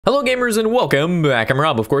Hello gamers and welcome back. I'm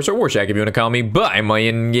Rob, of course, or Warshack if you want to call me by my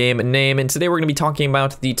in-game name, and today we're going to be talking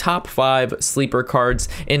about the top 5 sleeper cards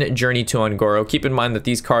in Journey to Un'Goro. Keep in mind that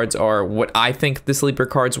these cards are what I think the sleeper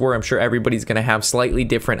cards were. I'm sure everybody's going to have slightly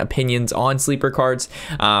different opinions on sleeper cards,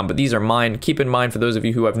 but these are mine. Keep in mind, for those of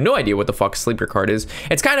you who have no idea what the fuck a sleeper card is,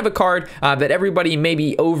 it's kind of a card that everybody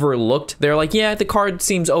maybe overlooked. They're like, yeah, the card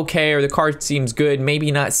seems okay, or the card seems good,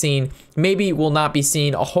 maybe not seen, maybe will not be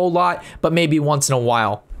seen a whole lot, but maybe once in a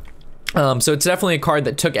while. So it's definitely a card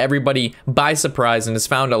that took everybody by surprise and is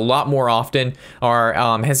found a lot more often, or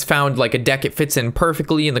has found like a deck it fits in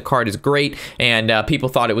perfectly, and the card is great, and people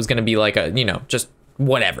thought it was going to be like a, you know, just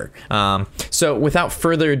whatever. So without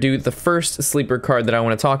further ado, the first sleeper card that I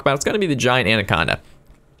want to talk about, it's going to be the giant Anaconda.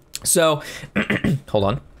 So, hold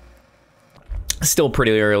on. Still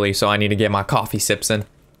pretty early, so I need to get my coffee sips in.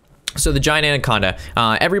 So the giant Anaconda,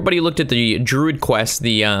 everybody looked at the Druid quest,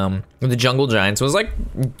 the Jungle Giants, was like,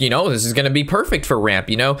 you know, this is going to be perfect for ramp.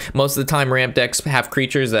 You know, most of the time ramp decks have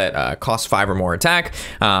creatures that cost 5 or more attack.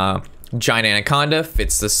 Giant Anaconda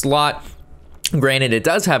fits the slot. Granted, it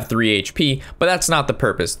does have 3 HP, but that's not the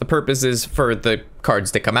purpose. The purpose is for the cards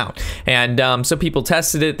to come out. And so people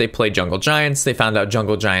tested it. They played Jungle Giants. They found out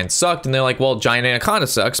Jungle Giants sucked. And they're like, well, Giant Anaconda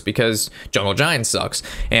sucks because Jungle Giants sucks.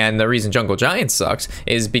 And the reason Jungle Giants sucks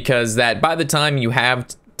is because that by the time you have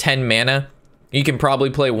 10 mana, you can probably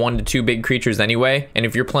play 1 to 2 big creatures anyway, and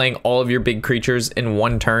if you're playing all of your big creatures in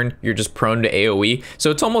one turn, you're just prone to AoE. So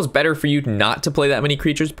it's almost better for you not to play that many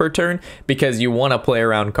creatures per turn, because you want to play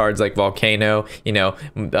around cards like Volcano, you know,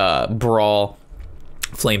 Brawl,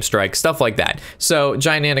 Flame Strike, stuff like that. So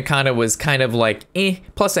Giant Anaconda was kind of like, eh.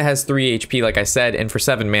 Plus it has 3 HP, like I said, and for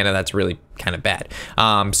 7 mana, that's really kind of bad.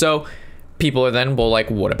 So people are then, well, like,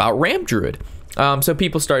 what about Ramp Druid? So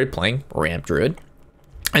people started playing Ramp Druid.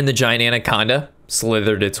 And the giant Anaconda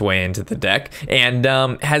slithered its way into the deck, and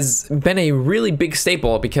has been a really big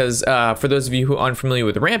staple because for those of you who aren't familiar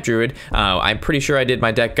with Ramp Druid, I'm pretty sure I did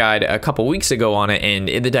my deck guide a couple weeks ago on it, and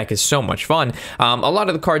the deck is so much fun. A lot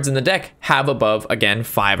of the cards in the deck have above, again,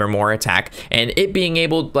 5 or more attack, and it being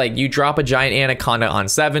able, like, you drop a giant Anaconda on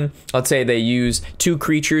 7, let's say they use 2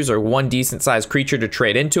 creatures or 1 decent sized creature to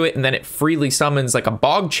trade into it, and then it freely summons like a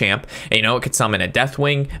Bog Champ. You know, it could summon a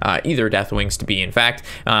Deathwing, either Deathwings to be in fact,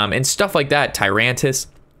 and stuff like that, Tyrantus.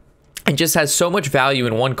 It just has so much value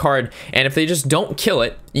in one card, and if they just don't kill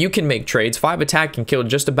it, you can make trades. 5 attack can kill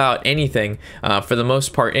just about anything for the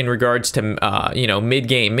most part in regards to you know,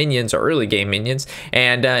 mid-game minions or early game minions,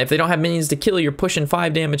 and if they don't have minions to kill, you're pushing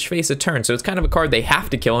 5 damage face a turn. So it's kind of a card they have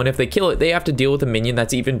to kill, and if they kill it, they have to deal with a minion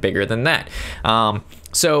that's even bigger than that.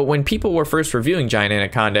 So when people were first reviewing Giant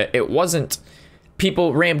Anaconda, it wasn't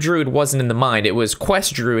Ramp Druid wasn't in the mind. It was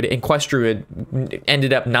Quest Druid, and Quest Druid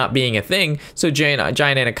ended up not being a thing, so Giant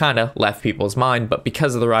Anaconda left people's mind. But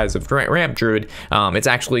because of the rise of Ramp Druid, it's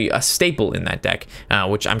actually a staple in that deck,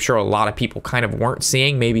 which I'm sure a lot of people kind of weren't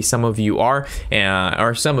seeing. Maybe some of you are,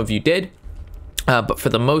 or some of you did, but for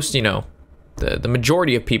the most, you know, the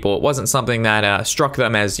majority of people, it wasn't something that struck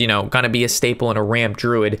them as, you know, gonna be a staple in a Ramp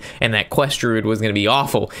Druid, and that Quest Druid was gonna be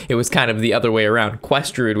awful. It was kind of the other way around.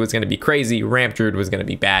 Quest Druid was gonna be crazy, Ramp Druid was gonna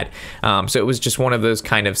be bad. So it was just one of those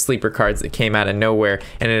kind of sleeper cards that came out of nowhere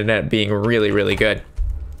and ended up being really, really good.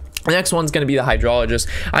 The next one's going to be the Hydrologist.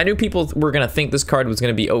 I knew people were going to think this card was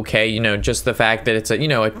going to be okay, you know, just the fact that it's a, you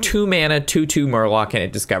know, a 2 mana 2/2 Murloc, and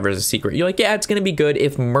it discovers a secret. You're like, yeah, it's going to be good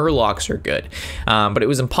if Murlocs are good. But it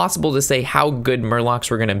was impossible to say how good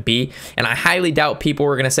Murlocs were going to be, and I highly doubt people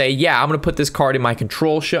were going to say, yeah, I'm going to put this card in my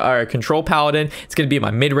control paladin. It's going to be in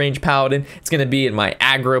my mid-range paladin. It's going to be in my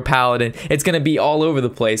aggro paladin. It's going to be all over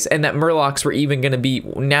the place, and that Murlocs were even going to be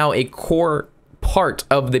now a core part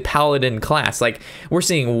of the paladin class. Like, we're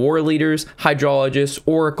seeing war leaders, hydrologists,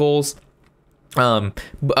 oracles, bluegill,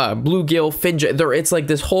 Finja. It's like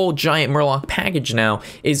this whole giant Murloc package now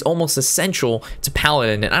is almost essential to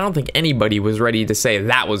paladin, and I don't think anybody was ready to say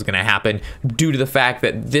that was going to happen due to the fact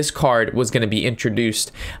that this card was going to be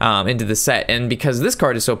introduced into the set. And because this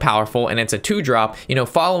card is so powerful and it's a 2-drop, you know,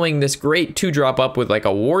 following this great 2-drop up with like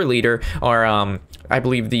a war leader, or I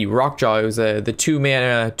believe the Rockjaw, it was the 2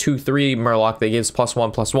 mana 2/3 Murloc that gives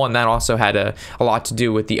 +1/+1. That also had a lot to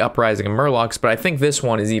do with the uprising of Murlocs, but I think this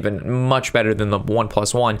one is even much better than the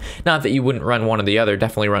 1/+1. Not that you wouldn't run one or the other,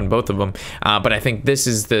 definitely run both of them, but I think this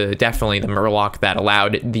is definitely the Murloc that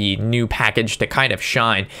allowed the new package to kind of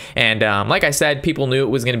shine. And like I said, people knew it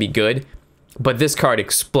was going to be good, but this card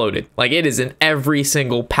exploded. Like, it is in every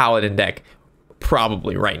single paladin deck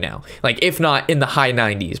probably right now, like, if not in the high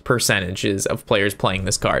 90s percentages of players playing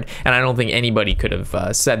this card, and I don't think anybody could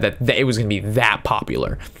have said that it was going to be that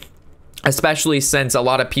popular, especially since a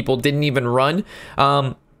lot of people didn't even run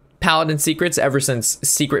Paladin secrets ever since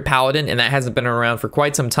Secret Paladin, and that hasn't been around for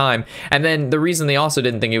quite some time. And then the reason they also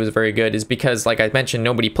didn't think it was very good is because, like I mentioned,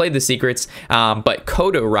 nobody played the secrets, but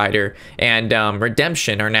Kodo Rider and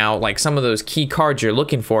Redemption are now like some of those key cards you're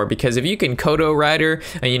looking for, because if you can Kodo Rider,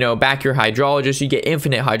 you know, back your Hydrologist, you get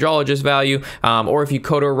infinite Hydrologist value, or if you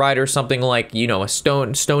Kodo Rider something like, you know, a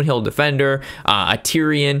Stonehill Defender, a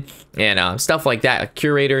Tyrion, and stuff like that, a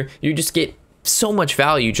Curator, you just get so much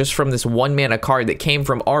value just from this 1-mana card that came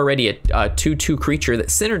from already a 2/2 creature that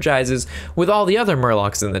synergizes with all the other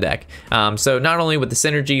Murlocs in the deck. So not only with the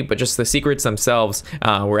synergy, but just the secrets themselves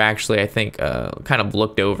were actually, I think, kind of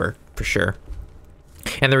looked over for sure.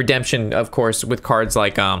 And the redemption, of course, with cards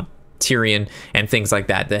like Tyrion and things like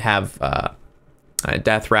that that have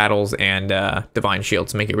death rattles and divine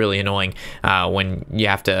shields, make it really annoying when you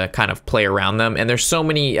have to kind of play around them. And there's so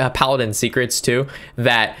many paladin secrets too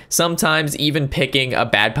that sometimes even picking a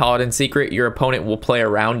bad paladin secret, your opponent will play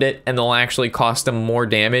around it and they'll actually cost them more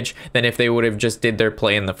damage than if they would have just did their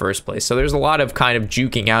play in the first place. So there's a lot of kind of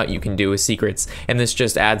juking out you can do with secrets, and this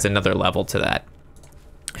just adds another level to that.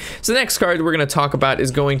 So the next card we're going to talk about is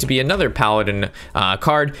going to be another Paladin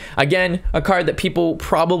card. Again, a card that people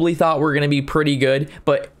probably thought were going to be pretty good,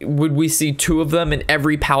 but would we see 2 of them in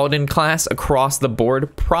every Paladin class across the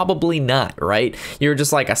board? Probably not, right? You're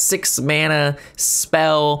just like a 6-mana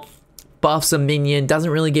spell, buffs a minion, doesn't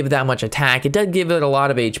really give it that much attack. It does give it a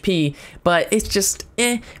lot of HP, but it's just,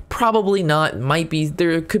 probably not. Might be,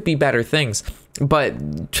 there could be better things. But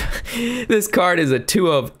this card is a 2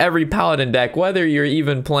 of every Paladin deck, whether you're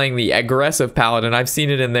even playing the aggressive Paladin. I've seen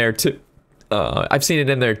it in there too.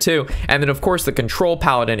 And then of course the control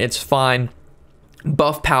Paladin, it's fine.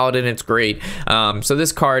 Buff Paladin, it's great. So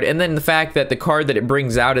this card, and then the fact that the card that it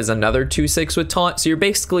brings out is another 2/6 with taunt. So you're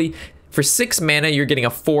basically, for 6 mana, you're getting a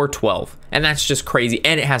 4/12, and that's just crazy,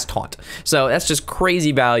 and it has taunt. So that's just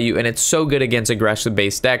crazy value, and it's so good against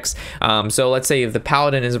aggressive-based decks. So let's say if the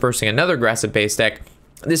Paladin is versing another aggressive-based deck,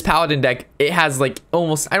 this Paladin deck, it has like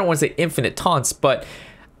almost, I don't want to say infinite taunts, but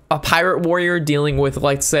a Pirate Warrior dealing with,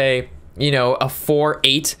 let's say, you know, a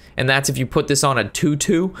 4/8, and that's if you put this on a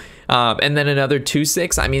 2/2, and then another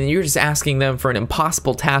 2/6. I mean, you're just asking them for an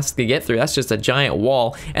impossible task to get through. That's just a giant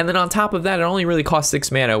wall. And then on top of that, it only really costs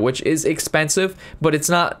 6 mana, which is expensive, but it's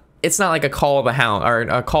not like a Call of the Hound or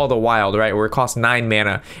a Call of the Wild, right, where it costs 9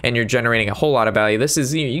 mana and you're generating a whole lot of value. This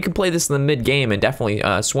is, you can play this in the mid game and definitely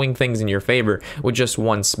swing things in your favor with just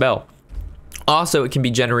 1 spell. Also, it can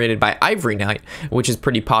be generated by Ivory Knight, which is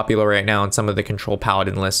pretty popular right now in some of the control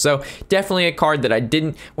Paladin lists. So definitely a card that I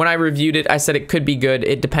didn't, when I reviewed it, I said it could be good.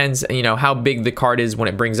 It depends, you know, how big the card is when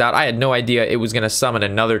it brings out. I had no idea it was going to summon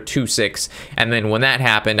another 2/6. And then when that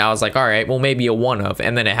happened, I was like, all right, well, maybe a 1 of.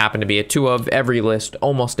 And then it happened to be a 2 of every list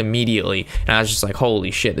almost immediately. And I was just like,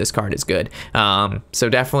 holy shit, this card is good. So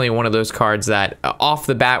definitely one of those cards that off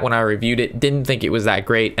the bat when I reviewed it, didn't think it was that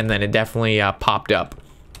great. And then it definitely popped up.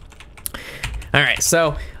 All right,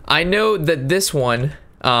 so I know that this one,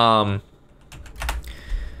 a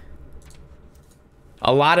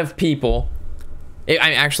lot of people,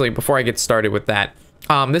 actually, before I get started with that,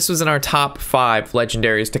 this was in our top 5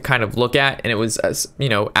 legendaries to kind of look at, and it was, you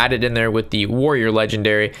know, added in there with the Warrior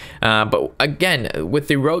legendary. But again, with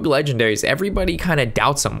the Rogue legendaries, everybody kind of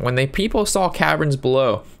doubts them. When people saw Caverns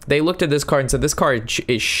Below, they looked at this card and said, this card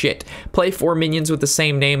is shit. Play 4 minions with the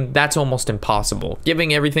same name, that's almost impossible.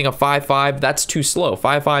 Giving everything a 5/5, that's too slow.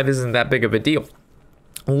 5/5 isn't that big of a deal.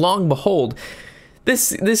 Long behold,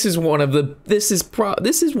 this is one of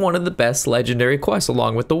the best legendary quests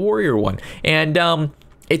along with the Warrior one, and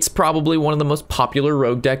it's probably one of the most popular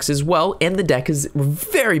rogue decks as well, and the deck is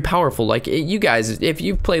very powerful. Like, you guys, if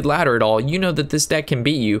you've played ladder at all, you know that this deck can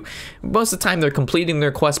beat you. Most of the time they're completing their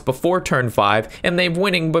quest before turn 5, and they're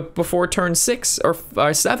winning but before turn 6 or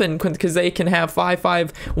 7, because they can have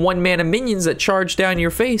 5/5 1-mana minions that charge down your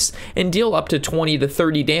face and deal up to 20 to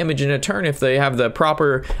 30 damage in a turn if they have the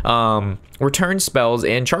proper return spells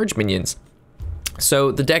and charge minions. So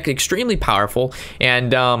the deck is extremely powerful,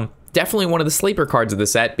 and definitely one of the sleeper cards of the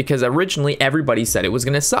set, because originally everybody said it was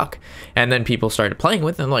going to suck, and then people started playing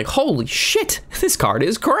with it and like, holy shit, this card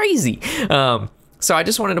is crazy. So I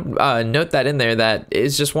just wanted to note that in there, that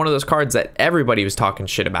it's just one of those cards that everybody was talking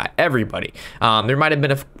shit about. Everybody. There might have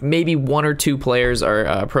been maybe 1 or 2 players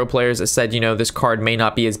or pro players that said, you know, this card may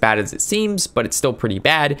not be as bad as it seems, but it's still pretty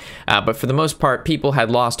bad. But for the most part, people had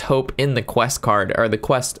lost hope in the quest card, or the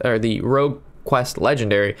quest, or the rogue quest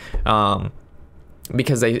legendary,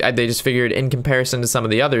 because they just figured in comparison to some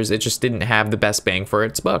of the others, it just didn't have the best bang for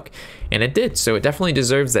its buck, and it did. So it definitely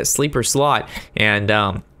deserves that sleeper slot. And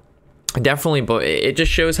Definitely, but it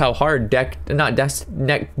just shows how hard deck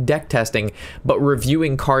testing, but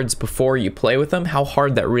reviewing cards before you play with them, how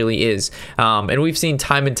hard that really is. And we've seen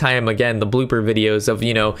time and time again the blooper videos of,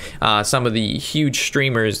 you know, some of the huge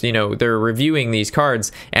streamers, you know, they're reviewing these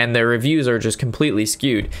cards and their reviews are just completely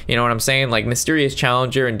skewed. You know what I'm saying? Like Mysterious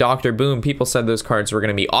Challenger and Dr. Boom, people said those cards were going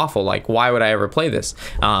to be awful. Like, why would I ever play this?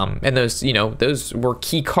 And those, you know, those were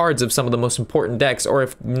key cards of some of the most important decks, or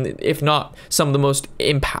if not some of the most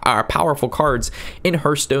powerful cards in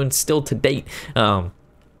Hearthstone still to date.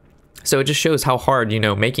 So it just shows how hard, you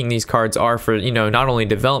know, making these cards are for, you know, not only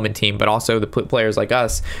development team, but also the players like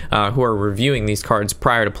us who are reviewing these cards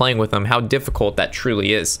prior to playing with them, how difficult that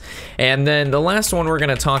truly is. And then the last one we're going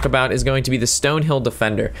to talk about is going to be the Stonehill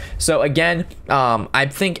Defender. So again, I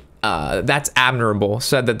think that's admirable.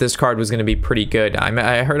 Said that this card was going to be pretty good.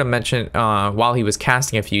 I heard him mention while he was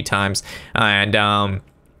casting a few times, and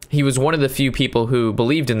he was one of the few people who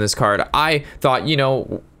believed in this card. I thought, you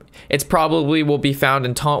know, it's probably will be found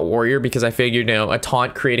in Taunt Warrior because I figured, you know, a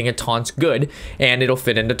taunt, creating a taunt's good and it'll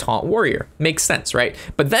fit into Taunt Warrior. Makes sense, right?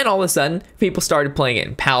 But then all of a sudden, people started playing it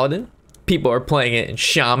in Paladin. People are playing it in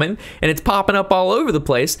Shaman, and it's popping up all over the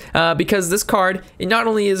place because this card, not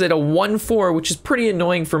only is it a 1/4, which is pretty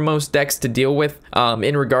annoying for most decks to deal with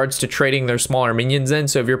in regards to trading their smaller minions in.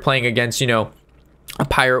 So if you're playing against, you know, a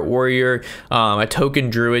pirate warrior, a token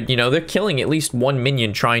druid, you know, they're killing at least one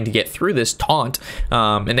minion trying to get through this taunt,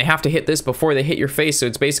 and they have to hit this before they hit your face. So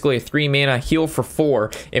it's basically a 3 mana heal for 4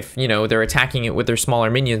 if, you know, they're attacking it with their smaller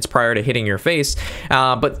minions prior to hitting your face.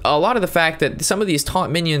 But a lot of the fact that some of these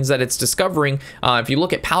taunt minions that it's discovering, if you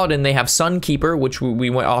look at Paladin, they have Sunkeeper, which we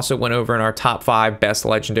also went over in our top 5 best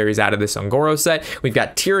legendaries out of this Ungoro set. We've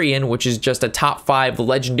got Tyrion, which is just a top 5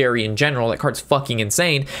 legendary in general. That card's fucking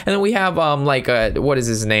insane. And then we have like what is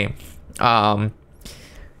his name? Come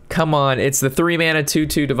on, it's the 3 mana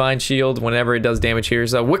 2/2 Divine Shield whenever it does damage here.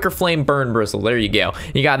 So Wicker Flame Burn Bristle. There you go.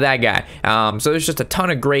 You got that guy. So there's just a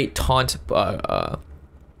ton of great taunt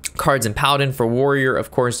cards in Paladin. For Warrior,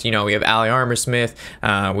 of course, you know, we have Ally Armorsmith,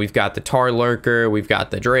 we've got the Tar Lurker, we've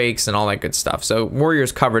got the Drakes and all that good stuff. So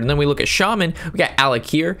Warrior's covered. And then we look at Shaman, we got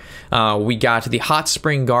Alakir, we got the Hot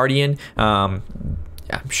Spring Guardian.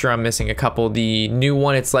 I'm sure I'm missing a couple. The new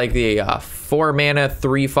one, it's like the 4 mana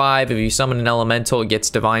 3/5. If you summon an elemental, it gets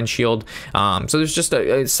Divine Shield. So there's just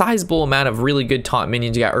a sizable amount of really good taunt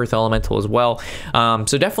minions. You got Earth Elemental as well.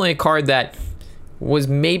 So definitely a card that was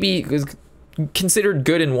considered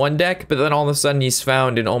good in one deck, but then all of a sudden he's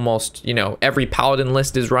found in almost, you know, every Paladin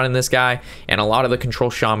list is running this guy, and a lot of the Control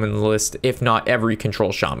Shaman list, if not every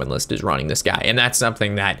Control Shaman list, is running this guy. And that's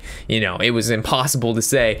something that, you know, it was impossible to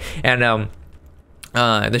say. And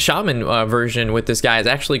the Shaman version with this guy is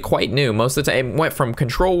actually quite new. Most of the time it went from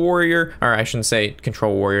Control Warrior, or I shouldn't say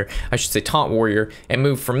Control Warrior, I should say Taunt Warrior, and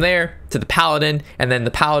moved from there to the Paladin, and then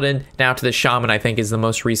the Paladin now to the Shaman. I think is the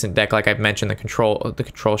most recent deck, like I've mentioned, the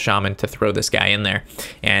Control Shaman, to throw this guy in there.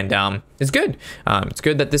 And it's good. It's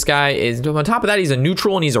good that this guy is, on top of that, he's a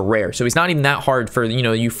neutral and he's a rare, so he's not even that hard for, you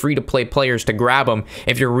know, you free to play players to grab him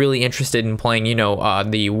if you're really interested in playing, you know,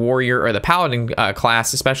 the Warrior or the Paladin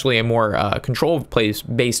class, especially a more control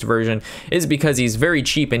based version, is because he's very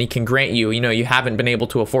cheap and he can grant you, you know, you haven't been able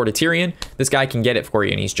to afford a Tyrion, this guy can get it for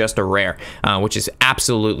you, and he's just a rare, which is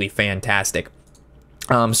absolutely fantastic.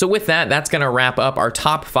 So with that, that's going to wrap up our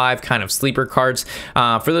top 5 kind of sleeper cards.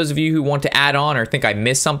 For those of you who want to add on or think I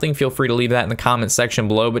missed something, feel free to leave that in the comment section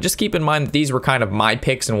below. But just keep in mind that these were kind of my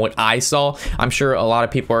picks and what I saw. I'm sure a lot of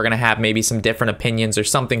people are going to have maybe some different opinions or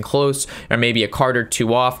something close, or maybe a card or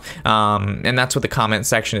two off. And that's what the comment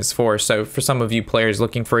section is for. So for some of you players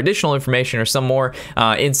looking for additional information or some more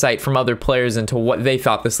insight from other players into what they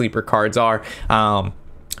thought the sleeper cards are,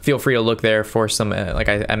 feel free to look there for some, like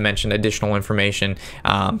I mentioned, additional information.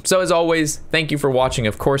 So as always, thank you for watching,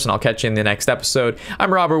 of course, and I'll catch you in the next episode.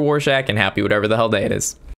 I'm Robert Warshack, and happy whatever the hell day it is.